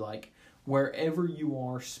encourage you, like, wherever you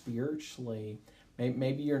are spiritually,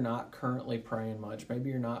 maybe you're not currently praying much, maybe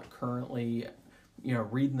you're not currently,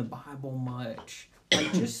 reading the Bible much.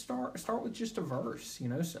 Like, just start with just a verse,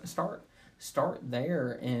 start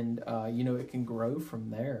there, and it can grow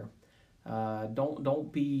from there.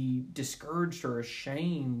 Don't be discouraged or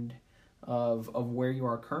ashamed of where you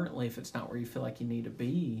are currently if it's not where you feel like you need to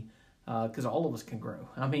be, because all of us can grow.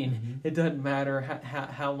 I mean, it doesn't matter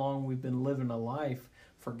how long we've been living a life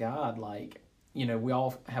for God. Like, we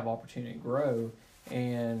all have opportunity to grow,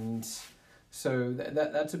 and so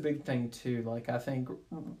that's a big thing too. Like, I think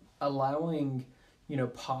allowing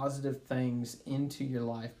positive things into your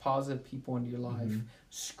life, positive people into your life,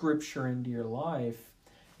 scripture into your life,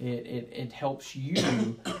 it helps you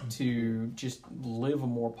to just live a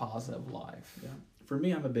more positive life. Yeah. For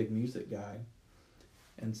me, I'm a big music guy,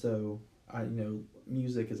 and so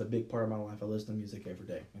music is a big part of my life. I listen to music every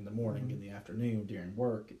day, in the morning, in the afternoon, during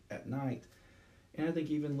work, at night. And I think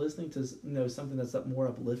even listening to something that's more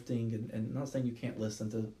uplifting, and not saying you can't listen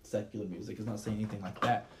to secular music, it's not saying anything like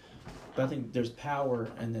that. But I think there's power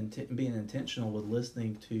in being intentional with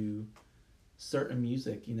listening to certain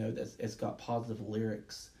music, it's got positive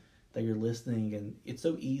lyrics that you're listening. And it's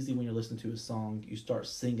so easy when you're listening to a song, you start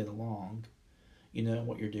singing along. And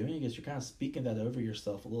what you're doing is you're kind of speaking that over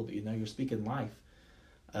yourself a little bit. You're speaking life.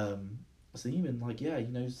 So even like,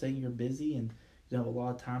 saying you're busy and you don't have a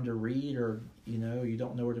lot of time to read, or, you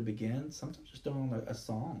don't know where to begin. Sometimes just throwing on a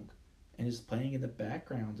song and just playing in the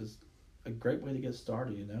background is a great way to get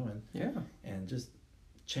started, and just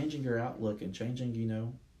changing your outlook and changing,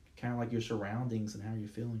 kind of like your surroundings and how you're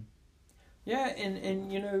feeling. Yeah,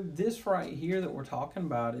 and this right here that we're talking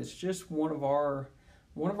about is just one of our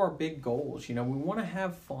big goals. We want to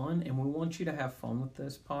have fun, and we want you to have fun with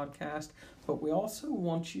this podcast, but we also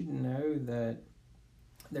want you to know that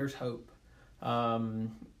there's hope.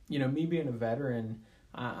 Me being a veteran,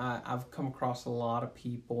 I've come across a lot of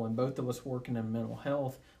people, and both of us working in mental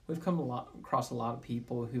health, we've come across a lot of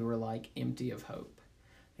people who are like empty of hope.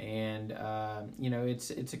 And,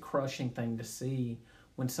 it's a crushing thing to see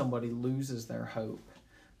when somebody loses their hope.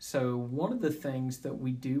 So one of the things that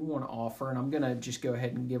we do want to offer, and I'm going to just go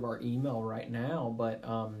ahead and give our email right now, but,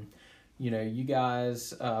 you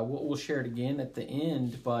guys, we'll share it again at the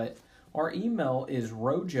end, but our email is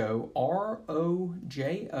ROJO,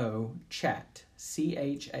 ROJO, chat,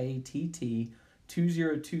 CHATT,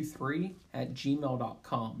 2023 at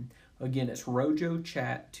gmail.com. Again, it's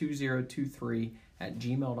ROJOchat 2023 at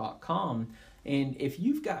gmail.com. And if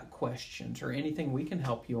you've got questions or anything we can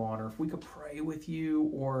help you on, or if we could pray with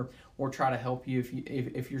you or try to help you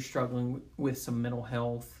if you're struggling with some mental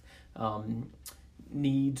health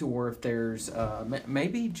needs, or if there's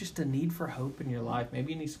maybe just a need for hope in your life,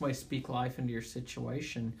 maybe you need somebody to speak life into your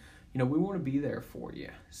situation, we want to be there for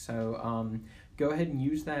you. So go ahead and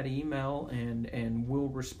use that email, and we'll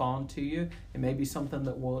respond to you. It may be something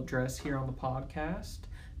that we'll address here on the podcast,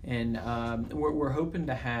 and we're hoping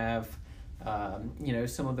to have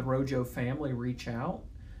some of the ROJO family reach out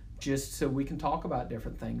just so we can talk about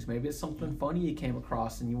different things. Maybe it's something funny you came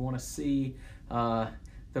across and you want to see the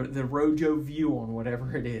ROJO view on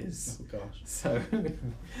whatever it is. Oh gosh! So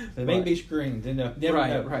it may be screened. Never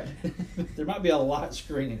know. Right. There might be a lot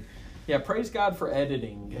screening. Yeah, praise God for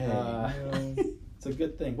editing. It's a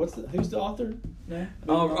good thing. Who's the author?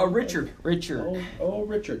 Richard. Richard.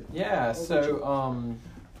 Richard. Yeah. Richard.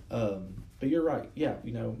 But you're right. Yeah,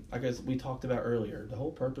 I guess we talked about earlier. The whole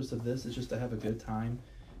purpose of this is just to have a good time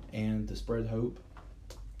and to spread hope.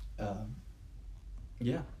 That's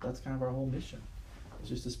kind of our whole mission. It's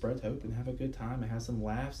just to spread hope and have a good time and have some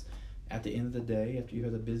laughs at the end of the day after you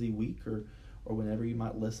had a busy week or whenever you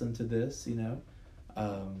might listen to this,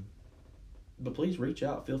 But please reach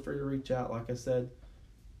out. Feel free to reach out. Like I said,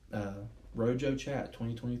 ROJOchat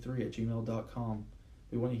 2023 at gmail.com.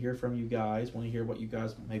 We want to hear from you guys. Want to hear what you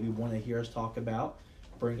guys maybe want to hear us talk about,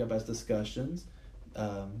 bring up as discussions.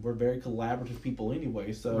 We're very collaborative people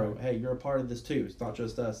anyway, so right. Hey, you're a part of this too. It's not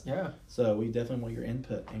just us. Yeah. So we definitely want your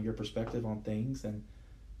input and your perspective on things. And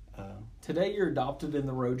today you're adopted in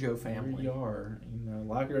the ROJO family. You are,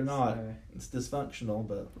 like it or not, it's dysfunctional,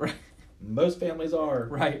 but right. Most families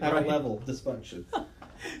are at a level of dysfunction.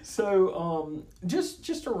 So,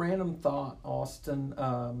 just a random thought, Austin.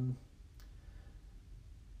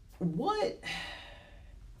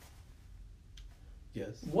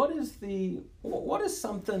 Yes. What is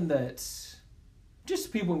something that's just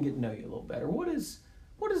so people can get to know you a little better? What is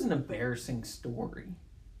an embarrassing story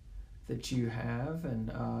that you have,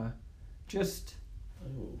 and just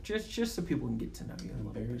so people can get to know you a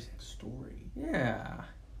little bit. Embarrassing story. Yeah.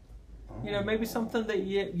 Maybe something that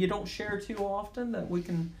you don't share too often that we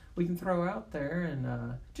can throw out there,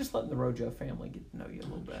 and just letting the ROJO family get to know you a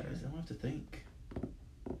little better. I don't have to think.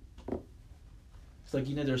 It's like,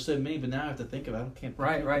 there's so many, but now I have to think about it. I can't.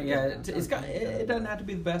 Right. Yeah, it doesn't have to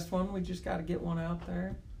be the best one. We just got to get one out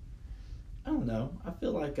there. I don't know. I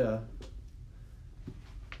feel like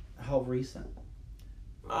how recent?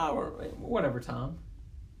 Whatever time.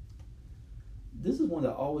 This is one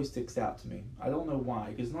that always sticks out to me. I don't know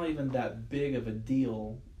why, because it's not even that big of a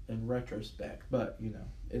deal in retrospect, but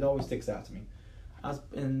it always sticks out to me. I was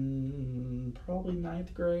in probably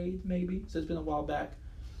 9th grade, maybe, so it's been a while back.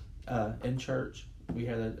 In church, we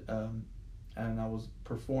had and I was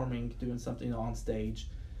performing, doing something on stage,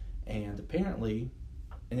 and apparently,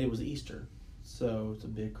 and it was Easter, so it's a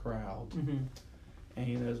big crowd, mm-hmm.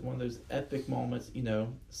 and it's one of those epic moments.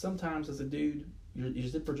 Sometimes as a dude, your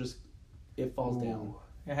zipper just it falls down.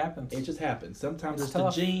 It happens. It just happens. Sometimes it's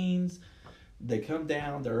tough. The jeans, they come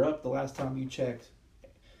down. They're up the last time you checked.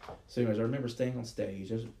 So anyways, I remember staying on stage.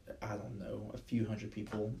 There's, I don't know, a few hundred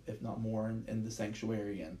people, if not more, in the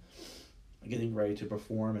sanctuary, and getting ready to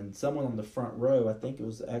perform. And someone on the front row, I think it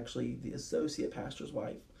was actually the associate pastor's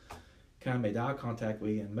wife, kind of made eye contact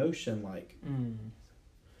with me and motion like.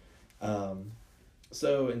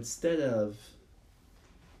 So instead of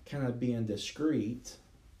kind of being discreet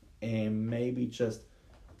and maybe just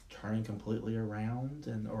turning completely around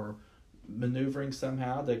or maneuvering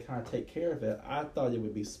somehow to kind of take care of it, I thought it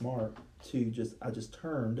would be smart to I just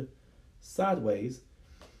turned sideways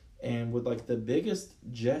and with like the biggest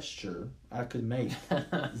gesture I could make,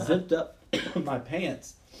 zipped up my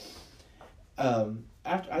pants.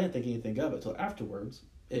 After I didn't think anything of it till afterwards.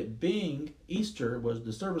 It being Easter,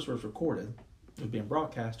 the service was recorded, it was being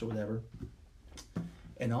broadcast or whatever,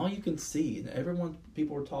 and all you can see and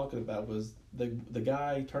people were talking about was the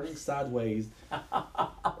guy turning sideways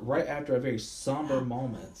right after a very somber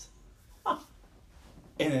moment,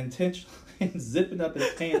 and intentionally zipping up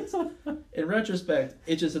his pants. In retrospect,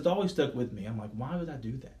 it's always stuck with me. I'm like, why would I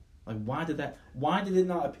do that? Like, why did it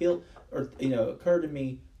not appeal or occur to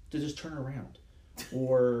me to just turn around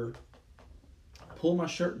or pull my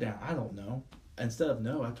shirt down? I don't know. Instead of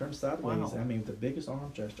I turned sideways. Wow. I mean, the biggest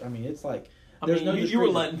arm gesture. I mean, it's like you were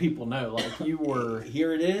letting people know, like you were.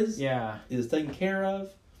 Here it is. Yeah, it is taken care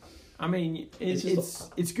of. I mean, it's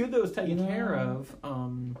good that it was taken care of.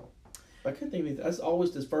 I couldn't even. That's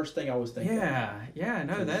always the first thing I was thinking. Yeah.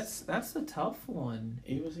 No, that's the tough one.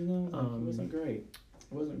 It was, it wasn't great.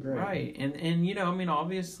 It wasn't great. Right, and I mean,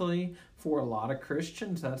 obviously, for a lot of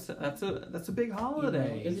Christians, that's a big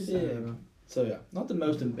holiday. It's big. So yeah, not the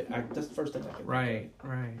most. That's the first thing I could. Right.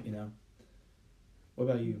 What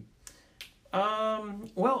about you?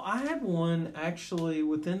 Well, I had one actually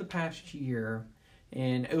within the past year,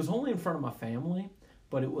 and it was only in front of my family,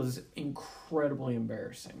 but it was incredibly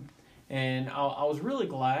embarrassing. And I was really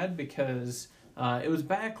glad because it was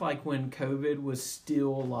back like when COVID was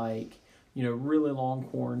still like, really long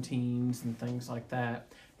quarantines and things like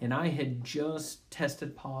that. And I had just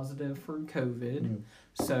tested positive for COVID. Mm.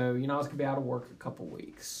 So, I was going to be out of work a couple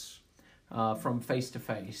weeks from face to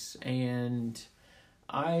face. And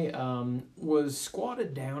I was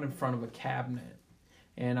squatted down in front of a cabinet.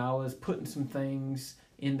 And I was putting some things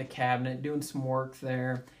in the cabinet, doing some work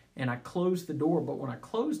there. And I closed the door. But when I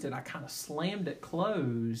closed it, I kind of slammed it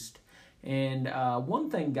closed. And one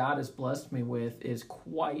thing God has blessed me with is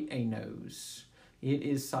quite a nose. It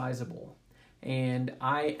is sizable. And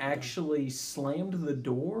I actually slammed the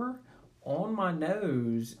door on my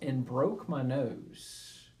nose and broke my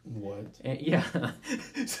nose. What? And, yeah.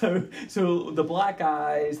 So the black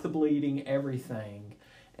eyes, the bleeding, everything.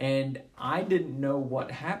 And I didn't know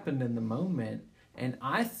what happened in the moment. And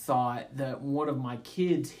I thought that one of my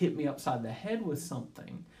kids hit me upside the head with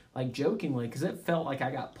something, like jokingly, because it felt like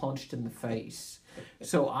I got punched in the face.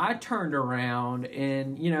 So I turned around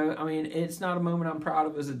and, it's not a moment I'm proud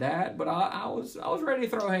of as a dad, but I was ready to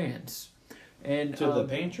throw hands. And to the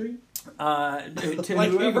pantry? To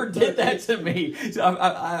like whoever did that to me. So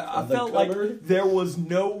I felt cupboard? Like there was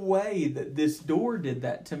no way that this door did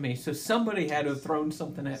that to me. So somebody had to have thrown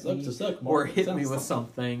something at me or hit me with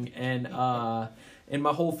something. And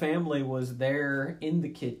my whole family was there in the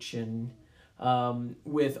kitchen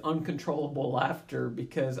with uncontrollable laughter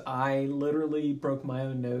because I literally broke my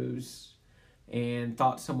own nose and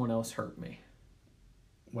thought someone else hurt me.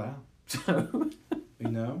 Wow. So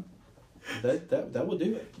That would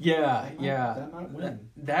do it. Yeah. That might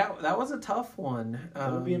win. That was a tough one.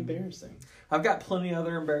 That would be embarrassing. I've got plenty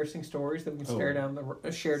other embarrassing stories that we can share down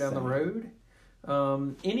the road.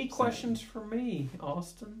 Any questions for me,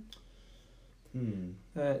 Austin?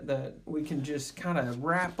 That we can just kind of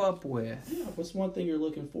wrap up with. Yeah. What's one thing you're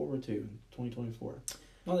looking forward to in 2024?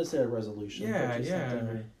 Not necessarily a resolution. But just something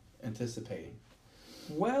you're anticipating.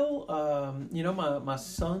 Well, my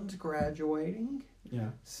son's graduating. Yeah.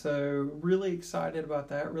 So really excited about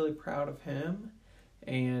that. Really proud of him,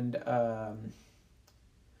 and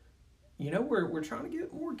we're trying to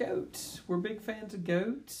get more goats. We're big fans of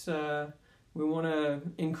goats. We want to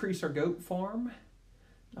increase our goat farm,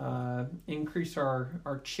 increase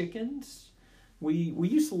our chickens. We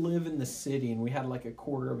used to live in the city and we had like a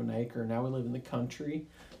quarter of an acre. Now we live in the country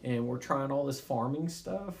and we're trying all this farming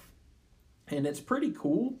stuff, and it's pretty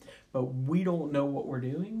cool. But we don't know what we're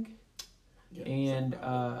doing. Yeah, and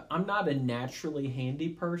I'm not a naturally handy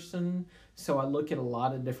person, so I look at a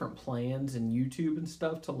lot of different plans and YouTube and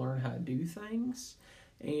stuff to learn how to do things.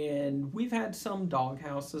 And we've had some dog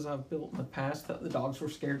houses I've built in the past that the dogs were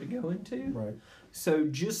scared to go into. Right. So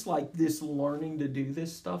just like this, learning to do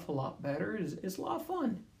this stuff a lot better is a lot of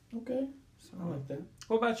fun. Okay. So, I like that.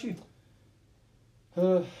 What about you?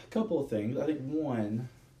 A couple of things. I think one,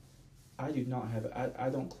 I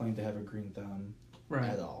don't claim to have a green thumb. Right.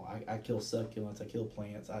 At all. I kill succulents. I kill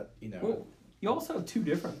plants. Well, you also have two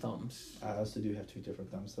different thumbs. I also do have two different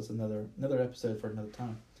thumbs. That's another episode for another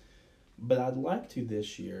time. But I'd like to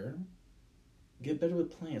this year get better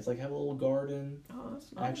with plants. Like have a little garden. Oh,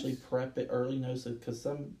 that's nice. Actually prep it early. Because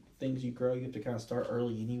some things you grow, you have to kind of start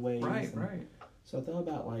early anyways. Right. So I thought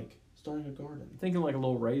about like starting a garden. Thinking like a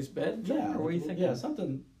little raised bed? Yeah. Or what are you thinking? Yeah,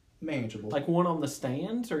 something manageable. Like one on the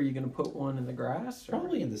stands, or are you going to put one in the grass? Or?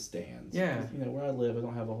 Probably in the stands. Yeah. You know, where I live, I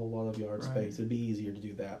don't have a whole lot of yard space. It'd be easier to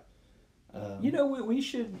do that. You know, we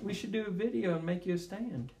should do a video and make you a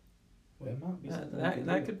stand. Well, it might be something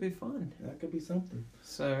that could be fun. That could be something.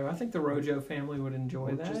 So I think the Rojo family would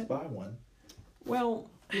enjoy that. Just buy one. Well,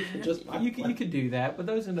 you could do that, but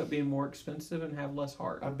those end up being more expensive and have less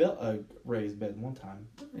heart. I built a raised bed one time.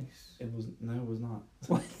 Nice. It was not.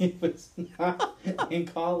 It was not in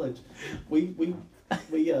college. We cause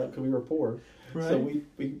we were poor, Right. so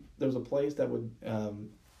we there was a place that would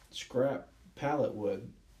scrap pallet wood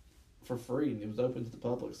for free, and it was open to the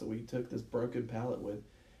public. So we took this broken pallet wood,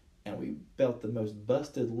 and we built the most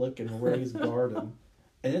busted looking raised garden.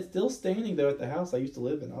 And it's still standing though at the house I used to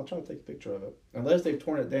live in. I'll try to take a picture of it, unless they've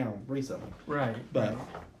torn it down recently. Right. But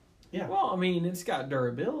yeah. Well, I mean, it's got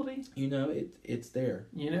durability. You know, it's there.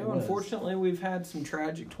 You know, unfortunately, we've had some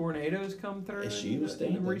tragic tornadoes come through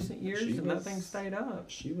in recent years, and that thing stayed up.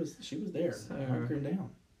 She was there, hunkering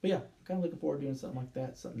down. But yeah, I'm kind of looking forward to doing something like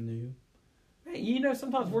that, something new. Hey, you know,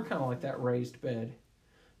 sometimes we're kind of like that raised bed.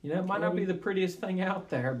 You know, it might not be the prettiest thing out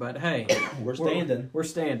there, but hey, we're standing. We're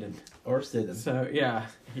standing. Or sitting. So yeah,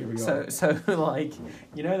 here we go. So like,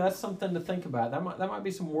 you know, that's something to think about. That might be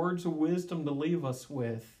some words of wisdom to leave us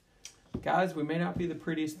with, guys. We may not be the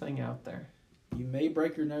prettiest thing out there. You may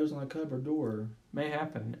break your nose on a cupboard door. May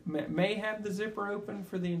happen. May have the zipper open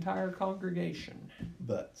for the entire congregation.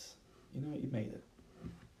 But you know what? You made it.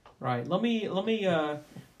 Right. Let me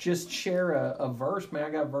just share a verse. Man, I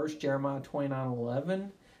got verse Jeremiah 29:11.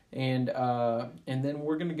 And then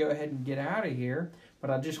we're going to go ahead and get out of here. But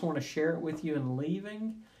I just want to share it with you in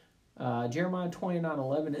leaving. Jeremiah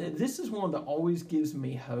 29:11. This is one that always gives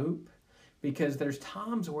me hope, because there's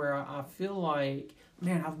times where I feel like,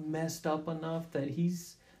 man, I've messed up enough that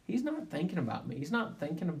he's not thinking about me. He's not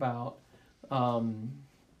thinking about,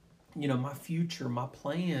 you know, my future, my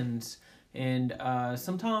plans. And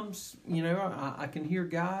sometimes, you know, I can hear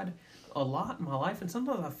God a lot in my life, and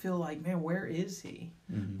sometimes I feel like, man, where is he?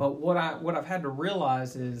 Mm-hmm. But what I've had to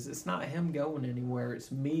realize is it's not him going anywhere,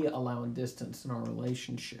 it's me allowing distance in our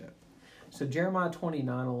relationship. So Jeremiah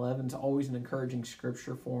 29:11 is always an encouraging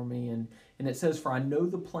scripture for me, and it says, "For I know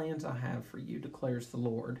the plans I have for you, declares the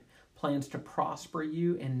Lord, plans to prosper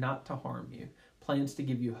you and not to harm you, plans to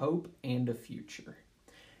give you hope and a future."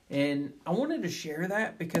 And I wanted to share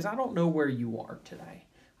that because I don't know where you are today.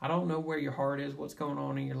 I don't know where your heart is, what's going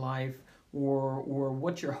on in your life, or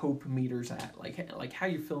what your hope meter's at, like how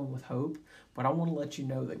you're feeling with hope. But I want to let you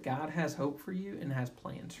know that God has hope for you and has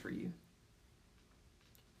plans for you.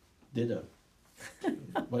 Ditto.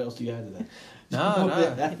 What else do you add to that?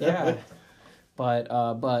 No, yeah.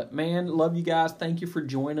 But man, love you guys. Thank you for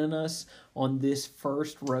joining us on this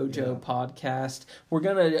first Rojo podcast. We're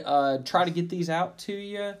gonna try to get these out to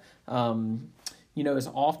you, you know, as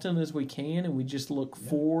often as we can, and we just look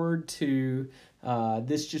forward to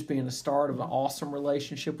this just being the start of an awesome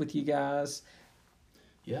relationship with you guys.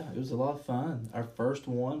 Yeah, it was a lot of fun. Our first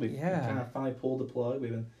one, we kind of finally pulled the plug.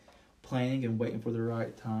 We've been planning and waiting for the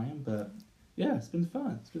right time, but yeah, it's been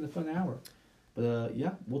fun. It's been a fun hour. But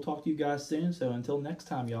yeah, we'll talk to you guys soon. So until next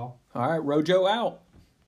time, y'all. All right, Rojo out.